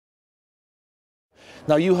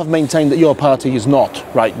Now, you have maintained that your party is not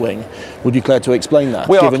right-wing. Would you care to explain that,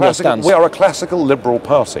 given your stance? We are a classical liberal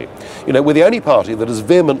party. You know, we're the only party that has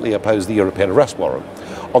vehemently opposed the European arrest warrant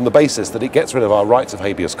on the basis that it gets rid of our rights of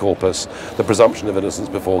habeas corpus, the presumption of innocence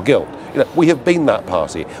before guilt. You know, we have been that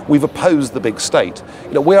party. We've opposed the big state.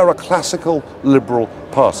 You know, we are a classical liberal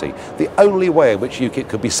party. The only way in which UKIP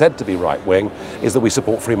could be said to be right-wing is that we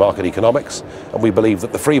support free market economics, and we believe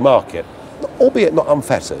that the free market, albeit not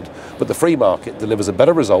unfettered, but the free market delivers a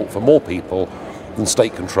better result for more people than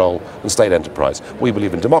state control and state enterprise. We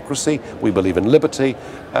believe in democracy, we believe in liberty,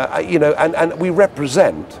 you know, and we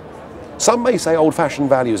represent, some may say, old-fashioned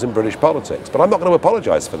values in British politics, but I'm not going to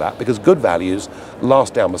apologise for that, because good values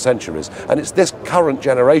last down the centuries, and it's this current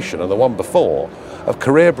generation and the one before of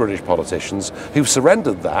career British politicians who've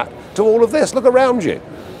surrendered that to all of this. Look around you.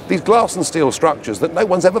 These glass and steel structures that no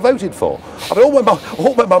one's ever voted for. I mean,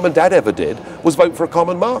 all my mum and dad ever did was vote for a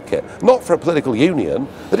common market, not for a political union.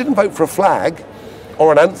 They didn't vote for a flag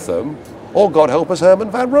or an anthem or, God help us,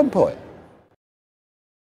 Herman Van Rompuy.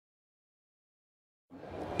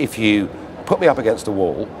 If you put me up against a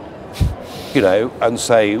wall, you know, and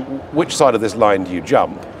say, which side of this line do you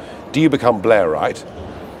jump? Do you become Blairite,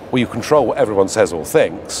 where you control what everyone says or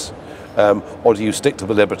thinks? Or do you stick to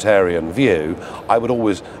the libertarian view? I would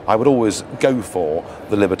always go for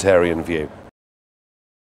the libertarian view.